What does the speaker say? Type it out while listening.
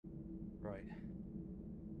Right.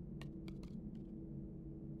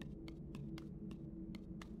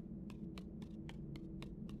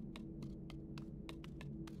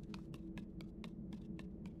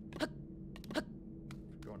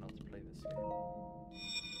 Forgotten how to play this game.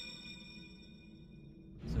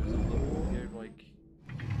 So is all the audio like,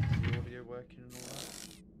 is the audio working and all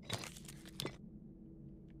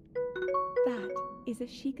that? That is a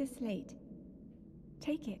Sheikah slate.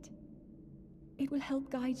 Take it. It will help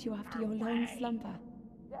guide you after your long slumber.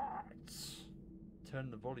 Turn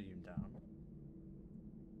the volume down.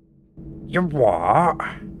 You what?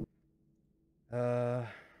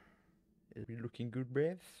 Is we looking good,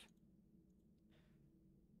 Brev?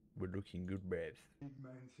 We're looking good, Brev. Big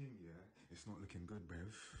man thing, yeah? It's not looking good,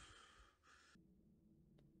 bruv.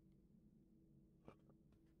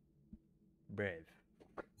 Brev.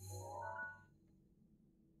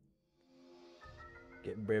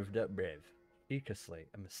 Get breved up, Brev. Sheikah Slate,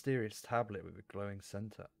 a mysterious tablet with a glowing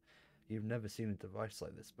center. You've never seen a device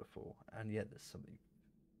like this before, and yet there's something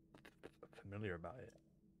familiar about it.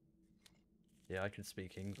 Yeah, I can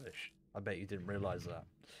speak English. I bet you didn't realize that.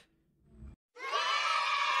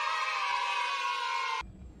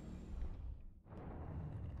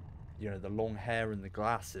 You know, the long hair and the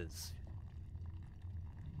glasses.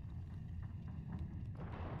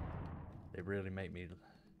 They really make me...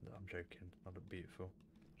 I'm joking. I look beautiful.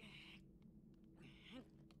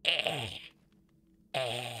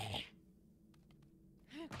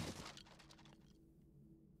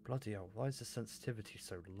 Bloody hell, why is the sensitivity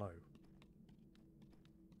so low?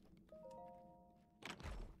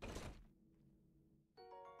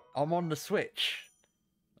 I'm on the Switch.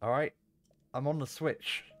 Alright? I'm on the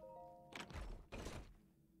Switch.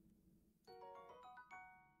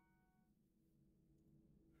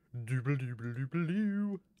 Dooble dooble dooble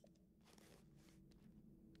doo.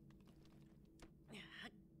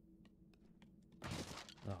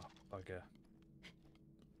 Oh, bugger.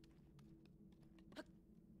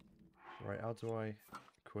 Right, how do I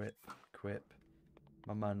equip?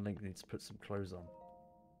 My man Link needs to put some clothes on.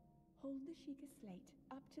 Hold the Sheikah slate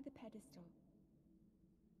up to the pedestal.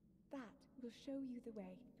 That will show you the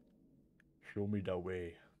way. Show me the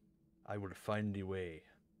way. I will find the way.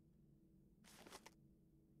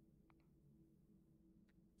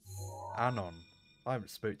 Anon. I haven't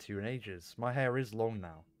spoke to you in ages. My hair is long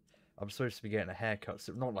now. I'm supposed to be getting a haircut,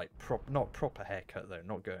 so not like not proper haircut though,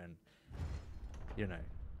 not going, you know.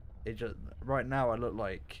 It just right now I look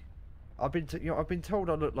like I've been told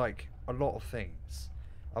I look like a lot of things.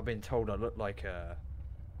 I've been told I look like a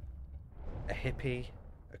hippie,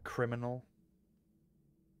 a criminal.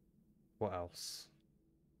 What else?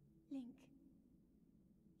 Link,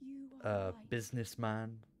 you are light.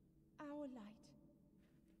 Businessman. Our light.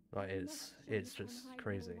 Like You it's must shine just on high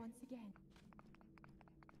crazy. once again.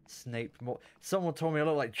 Snape more. Someone told me I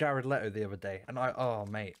look like Jared Leto the other day, and oh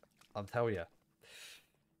mate, I'll tell you.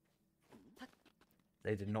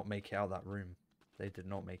 They did not make it out of that room. They did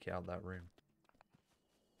not make it out of that room.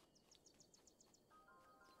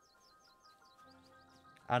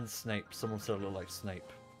 And Snape. Someone said I look like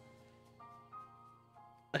Snape.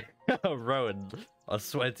 Rowan, I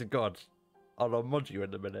swear to God, I'll mod you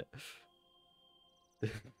in a minute.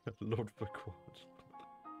 Lord Buckward.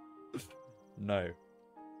 No.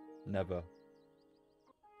 Never.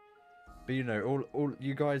 But you know, all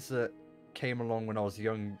you guys that came along when I was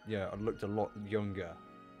young, yeah, I looked a lot younger.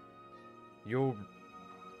 You'll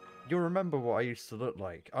remember what I used to look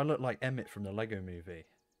like. I looked like Emmett from the Lego movie.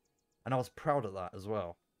 And I was proud of that as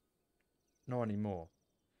well. Not anymore.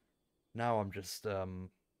 Now I'm just,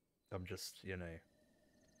 you know,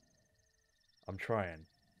 I'm trying.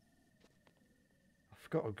 I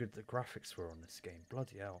forgot how good the graphics were on this game.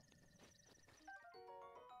 Bloody hell.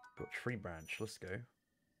 Got tree branch. Let's go.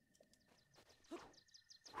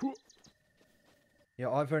 Yeah,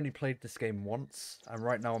 I've only played this game once, and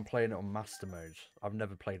right now I'm playing it on Master Mode. I've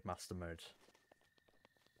never played Master Mode.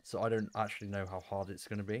 So I don't actually know how hard it's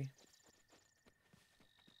going to be.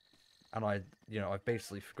 And I've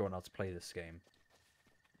basically forgotten how to play this game.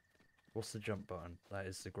 What's the jump button? That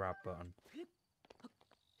is the grab button.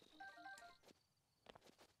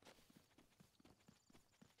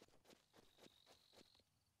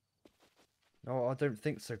 No, I don't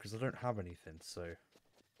think so, because I don't have anything, so...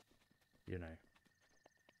 You know.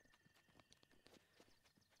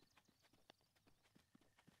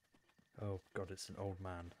 Oh god, it's an old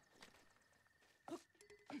man.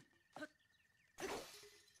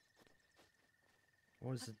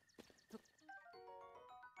 What is it?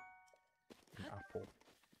 An apple.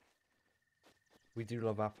 We do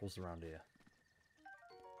love apples around here.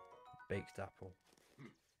 Baked apple.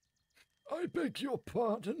 I beg your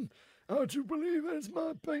pardon. I do believe there's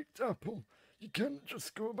my baked apple. You can't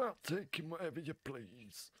just go about taking whatever you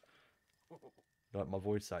please. Like my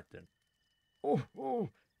voice acting. Oh,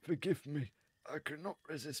 forgive me. I cannot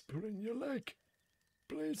resist pulling your leg.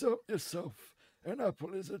 Please help yourself. An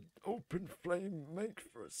apple is an open flame make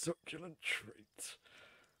for a succulent treat.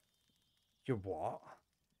 You what?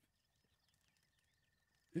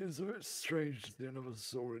 It is a bit strange that I never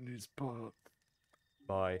saw in his part.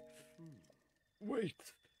 Bye.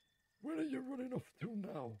 Wait, where are you running off to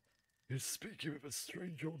now? Is speaking with a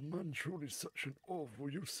strange old man truly such an awful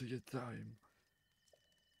use of your time?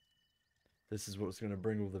 This is what's going to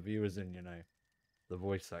bring all the viewers in, you know. The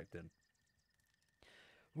voice acting.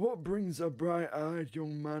 What brings a bright-eyed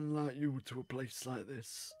young man like you to a place like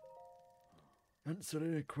this?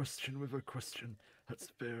 Answering a question with a question, that's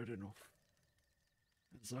fair enough.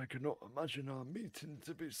 As I cannot imagine our meeting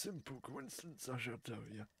to be simple coincidence, I shall tell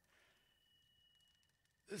you.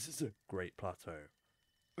 This is a Great plateau.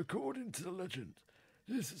 According to the legend,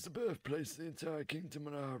 this is the birthplace of the entire kingdom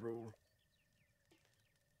and our rule.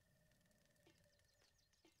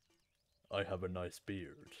 I have a nice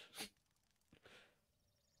beard.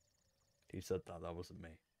 He said that, that wasn't me.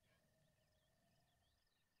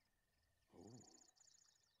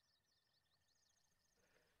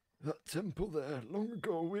 That temple there, long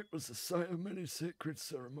ago it was the site of many sacred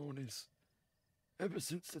ceremonies. Ever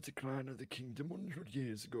since the decline of the kingdom 100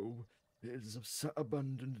 years ago, it has sat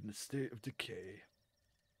abandoned in a state of decay.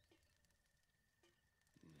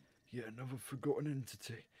 Yet another forgotten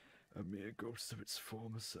entity, a mere ghost of its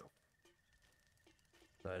former self.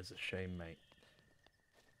 That is a shame, mate.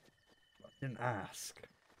 I didn't ask.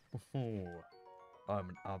 Oh, I'm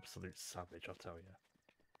an absolute savage, I'll tell you.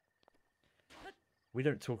 We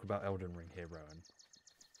don't talk about Elden Ring here, Rowan.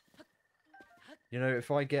 You know,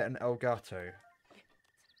 if I get an Elgato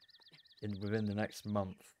within the next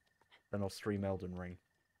month, then I'll stream Elden Ring.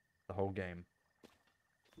 The whole game.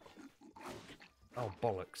 Oh,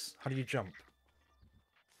 bollocks. How do you jump?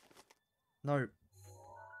 No.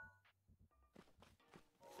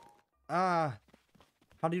 Ah!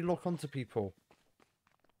 How do you lock onto people?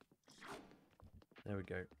 There we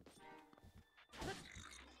go.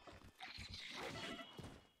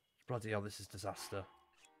 Bloody hell, this is disaster.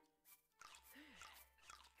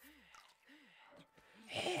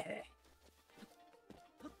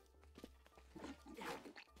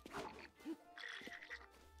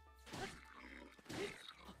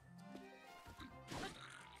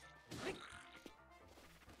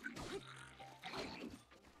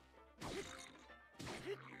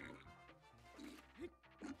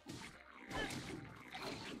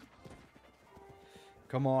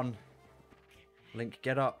 Come on. Link,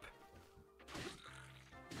 get up.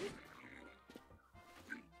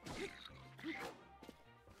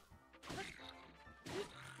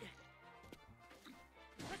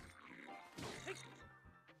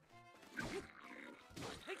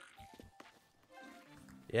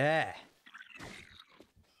 Yeah.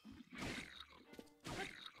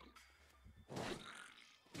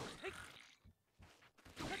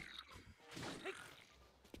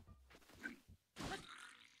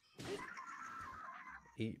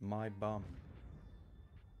 Eat my bum.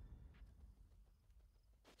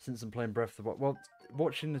 Since I'm playing Breath of the Wild, well,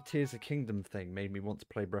 watching the Tears of Kingdom thing made me want to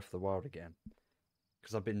play Breath of the Wild again.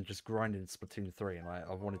 Because I've been just grinding Splatoon 3 and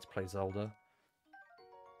I wanted to play Zelda.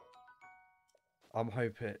 I'm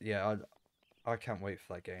hoping, yeah, I can't wait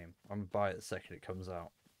for that game. I'm gonna buy it the second it comes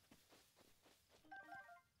out.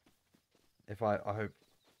 If I hope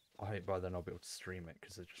by then I'll be able to stream it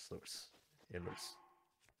because it looks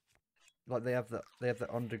like they have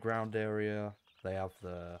the underground area, they have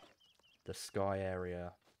the sky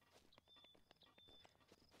area.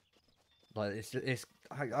 Like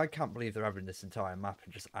I can't believe they're having this entire map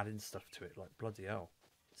and just adding stuff to it. Like bloody hell,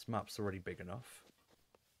 this map's already big enough.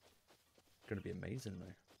 It's gonna be amazing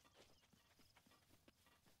though.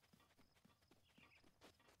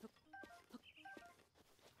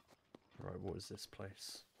 Right, what is this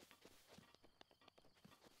place?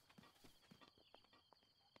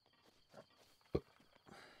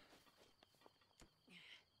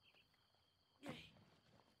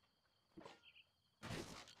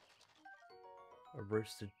 A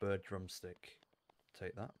roasted bird drumstick.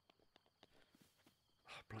 Take that.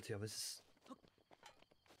 Oh, bloody hell, this is...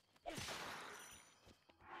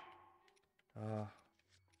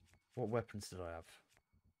 what weapons did I have?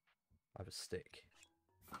 I have a stick.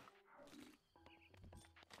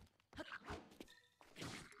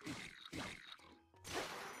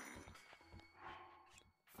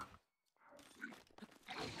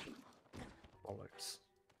 Bollocks.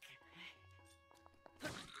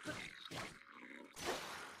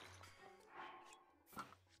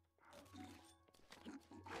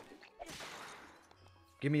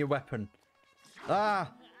 Give me a weapon.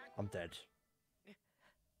 Ah! I'm dead.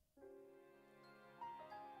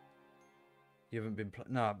 You haven't been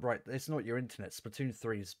nah, right, it's not your internet. Splatoon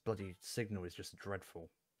 3's bloody signal is just dreadful.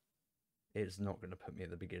 It's not going to put me at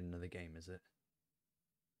the beginning of the game, is it?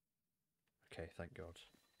 Okay, thank God.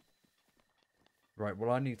 Right,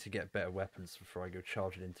 well I need to get better weapons before I go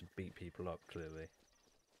charging in to beat people up, clearly.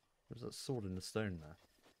 There's that sword in the stone there.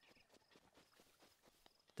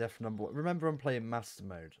 Def number one. Remember I'm playing Master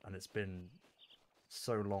Mode, and it's been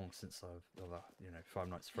so long since I've... you know, Five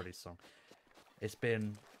Nights at Freddy's song. It's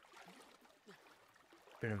been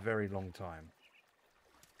a very long time.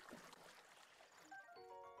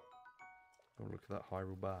 Oh, look at that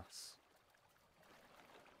Hyrule Bass.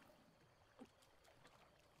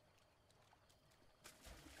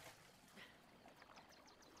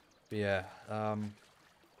 But yeah, I'm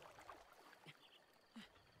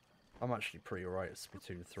actually pretty alright at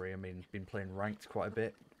Splatoon 3. I mean, been playing ranked quite a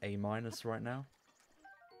bit. A- right now.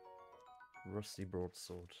 Rusty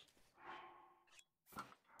Broadsword.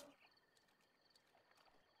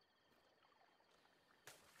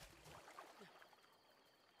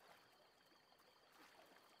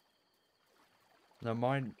 No,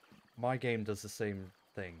 my game does the same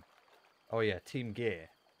thing. Oh yeah, Team Gear.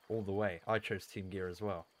 All the way. I chose Team Gear as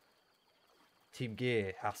well. Team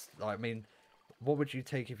Gear has... I mean, what would you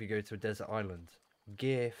take if you go to a desert island?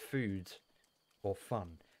 Gear, food, or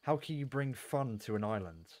fun? How can you bring fun to an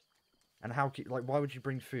island? And how can... Like, why would you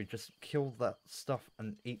bring food? Just kill that stuff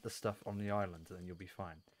and eat the stuff on the island and then you'll be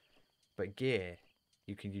fine. But gear,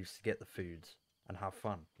 you can use to get the food and have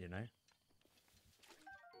fun, you know?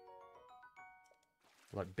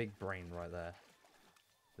 Like, big brain right there.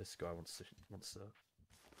 This guy wants to...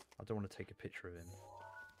 I don't want to take a picture of him.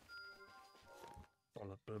 Blah,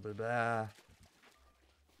 blah, blah, blah.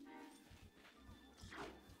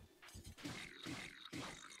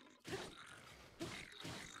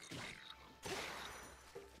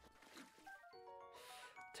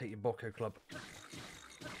 Take your Bocco Club.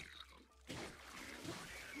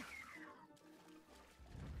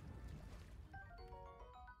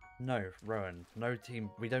 No, Rowan. No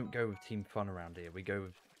team. We don't go with Team Fun around here. We go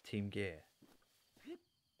with Team Gear.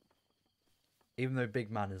 Even though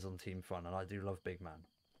Big Man is on Team Fun, and I do love Big Man.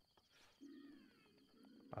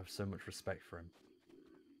 I have so much respect for him.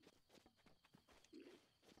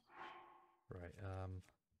 Right,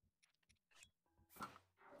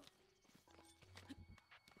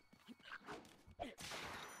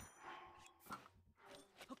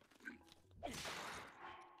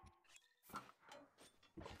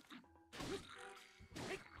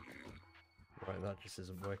 Right, that just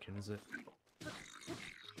isn't working, is it?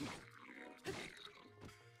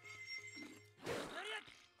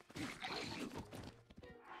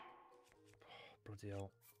 Oh, bloody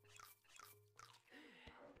hell.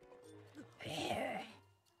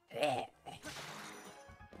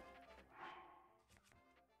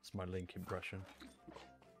 It's my Link impression.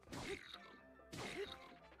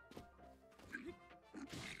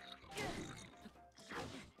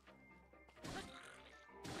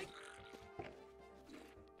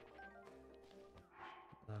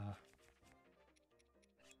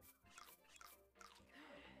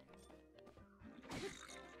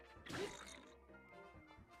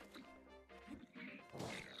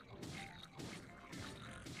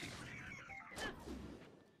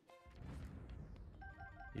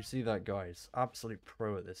 You see that, guys? Absolute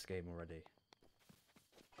pro at this game already.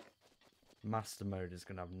 Master Mode is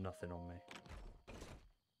going to have nothing on me.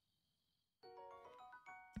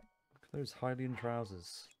 Look at those Hylian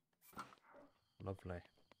trousers. Lovely.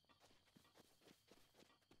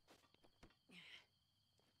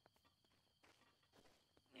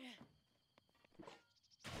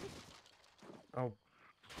 Oh.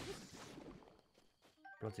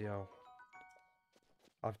 Bloody hell.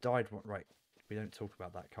 I've died. Right. We don't talk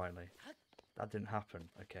about that, Kylie. That didn't happen.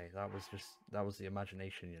 Okay, that was the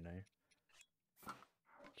imagination, you know. Can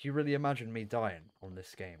you really imagine me dying on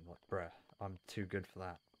this game? Like, bruh, I'm too good for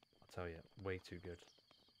that. I tell you, way too good.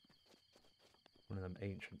 One of them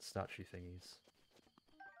ancient statue thingies.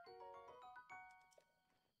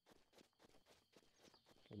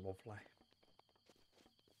 Lovely.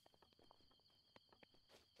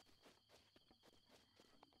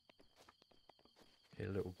 Hear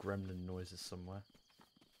little gremlin noises somewhere.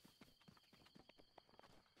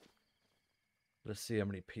 Let's see how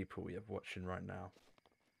many people we have watching right now.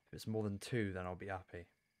 If it's more than 2, then I'll be happy.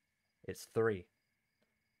 It's 3.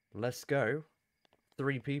 Let's go.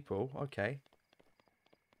 3 people. Okay.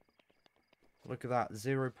 Look at that.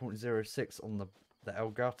 0.06 on the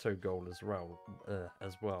Elgato goal as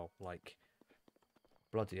well. Like,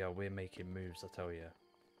 bloody hell, we're making moves, I tell you.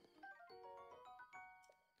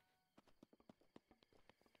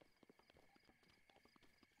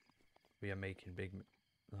 We are making big...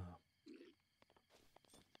 Oh.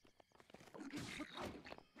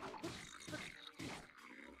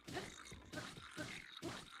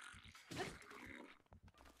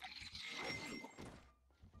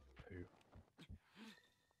 Poo.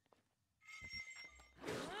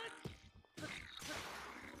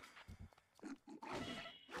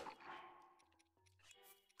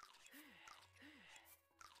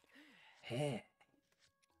 Hey.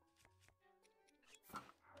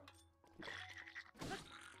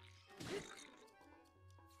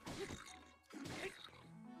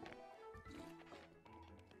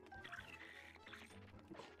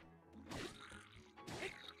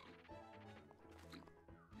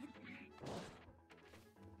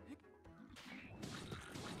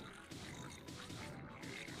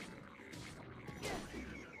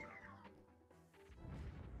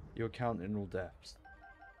 You're counting all deaths.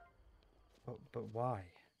 But why?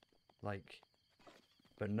 Like,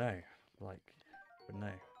 but no. Like, but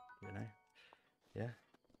no. You know? Yeah?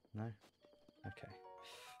 No? Okay.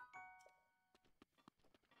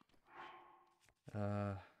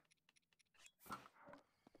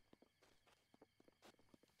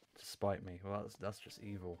 Despite me. Well, that's just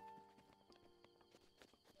evil.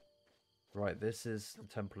 Right, this is the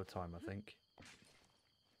Temple of Time, I think.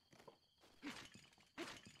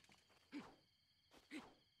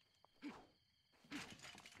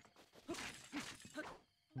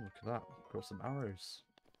 Look at that. Got some arrows.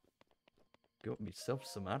 Got myself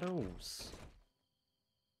some arrows.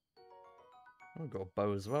 Oh, I've got a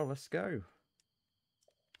bow as well. Let's go.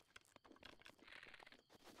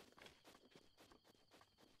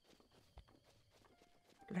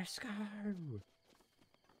 Let's go.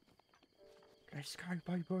 Let's go,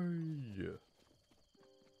 baby.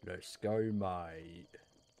 Let's go, mate.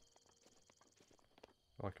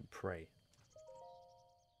 Oh, I can pray.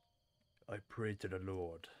 I pray to the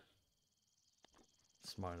Lord.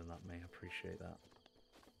 Smiling at me. I appreciate that.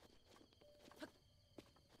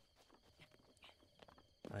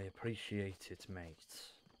 I appreciate it, mate.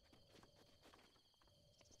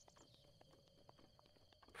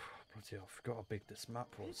 Bloody hell, I forgot how big this map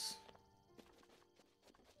was.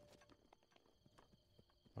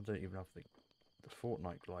 I don't even have the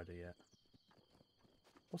Fortnite glider yet.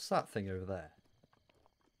 What's that thing over there?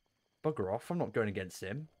 Bugger off, I'm not going against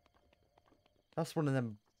him. That's one of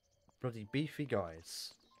them bloody beefy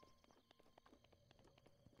guys.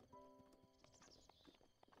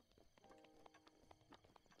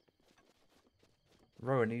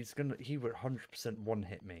 Rowan, he would 100% one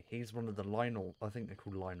hit me. He's one of the Lionel, I think they're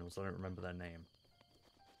called Lionels, I don't remember their name.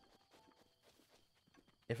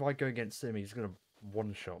 If I go against him, he's gonna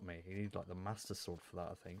one-shot me. You need like the Master Sword for that,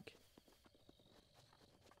 I think.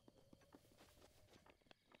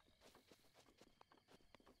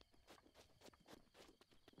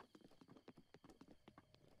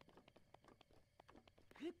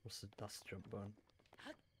 What's the dust jump button?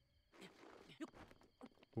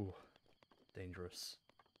 Ooh, dangerous.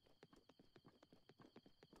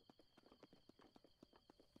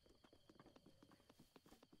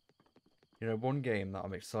 You know, one game that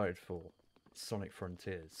I'm excited for is Sonic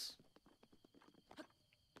Frontiers.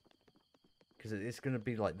 Because it's going to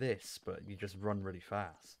be like this, but you just run really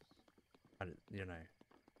fast. And, you know,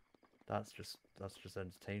 that's just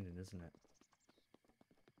entertaining, isn't it?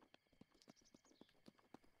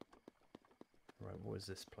 Right, what is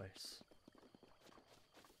this place?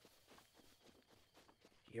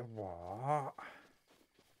 Yeah, what?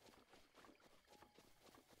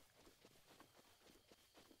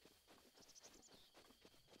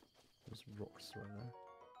 There's rocks right there.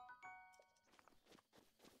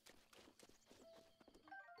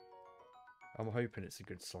 I'm hoping it's a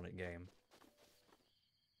good Sonic game.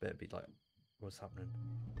 Better be like, what's happening?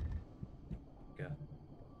 Yeah.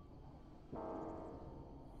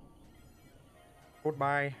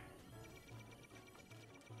 Goodbye.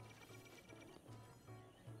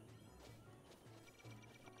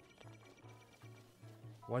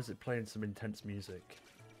 Why is it playing some intense music?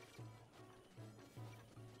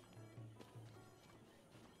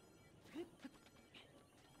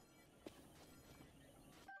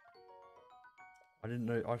 I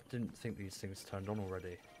didn't think these things turned on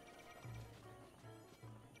already.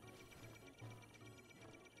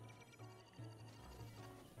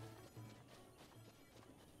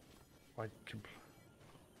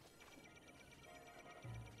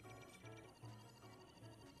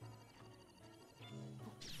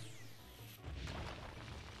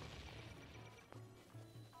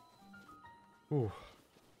 Ooh.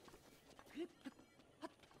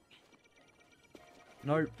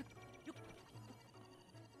 No.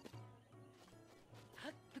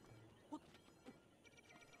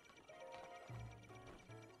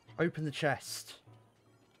 Open the chest.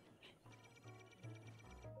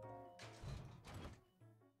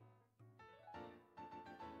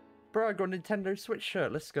 Bro, I got a Nintendo Switch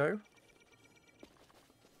shirt. Let's go.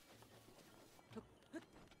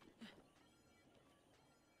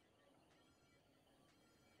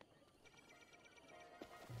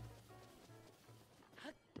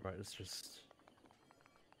 Right, let's just...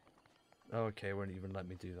 Oh, okay, it won't even let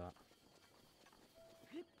me do that.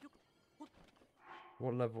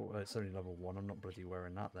 What level? It's only level 1. I'm not bloody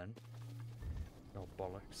wearing that then. Oh,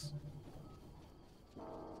 bollocks.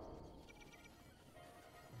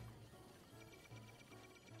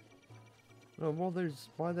 Oh, well,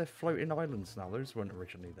 why are there floating islands now? Those weren't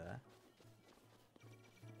originally there.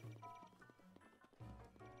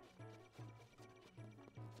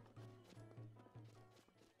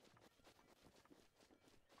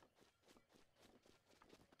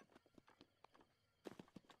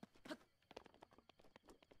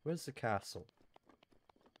 Where's the castle?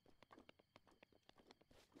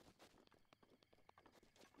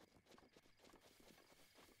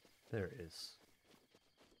 There it is.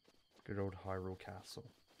 Good old Hyrule Castle.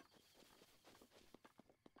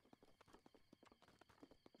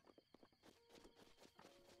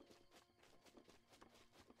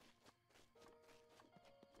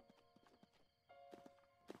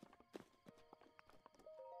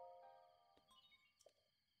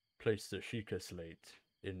 Place the Sheikah slate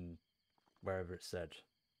in wherever it said.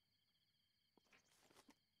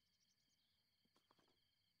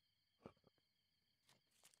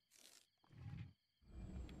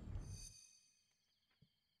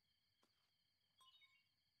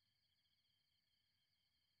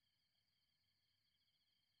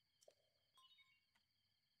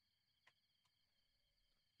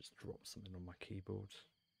 Just drop something on my keyboard.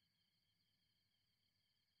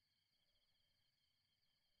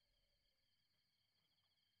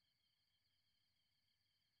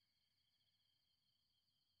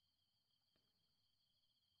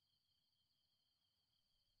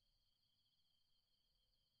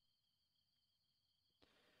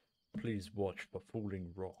 Please watch for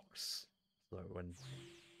falling rocks. So when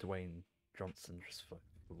Dwayne Johnson just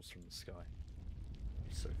falls from the sky.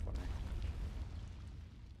 So funny.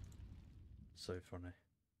 So funny.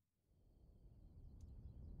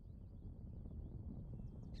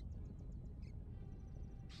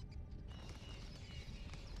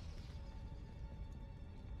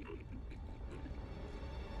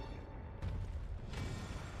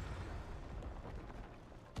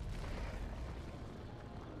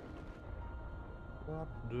 What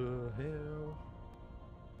the hell?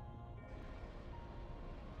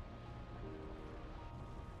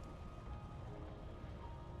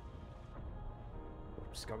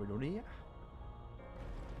 What's going on here?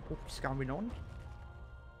 What's going on?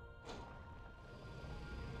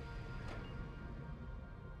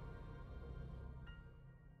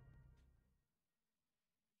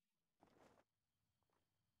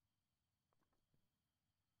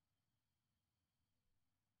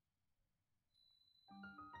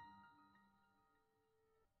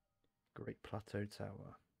 Great Plateau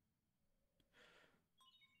Tower.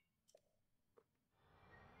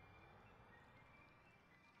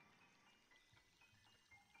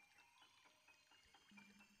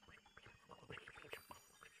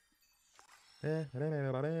 You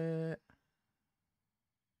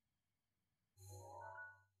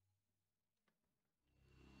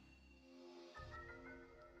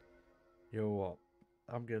know what?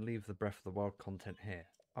 I'm gonna leave the Breath of the Wild content here.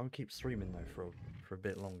 I'm gonna keep streaming though for a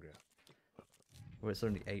bit longer. Well, it's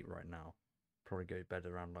only 8 right now. Probably go to bed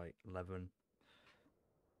around like 11.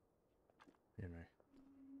 You know.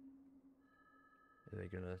 Are they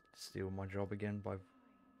gonna steal my job again by...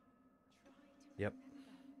 Yep.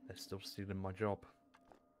 They're still stealing my job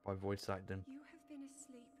by voice acting. You have been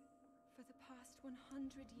asleep for the past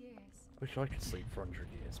 100 years. Wish I could sleep for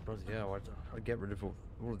 100 years. Bloody hell, I'd get rid of all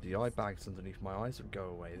of the eye bags underneath my eyes would go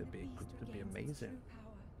away. That'd be amazing.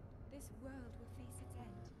 This world will face its end.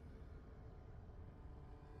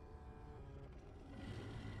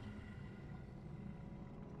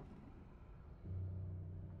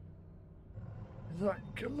 Is that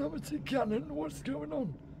Calamity Cannon? What's going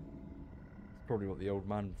on? It's probably what the old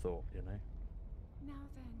man thought, you know. Now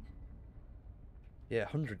then. Yeah,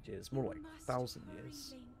 100 years, more You like must 1,000 hurry,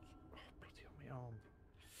 years. Link, Oh, bloody on my arm.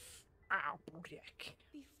 Ow, bloody heck.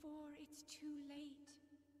 before it's too late.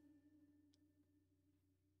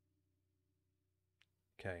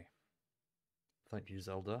 Okay. Thank you,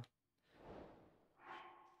 Zelda.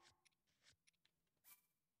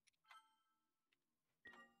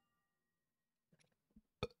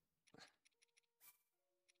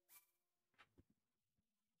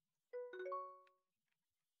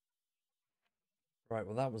 Right,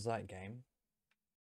 well that was that game.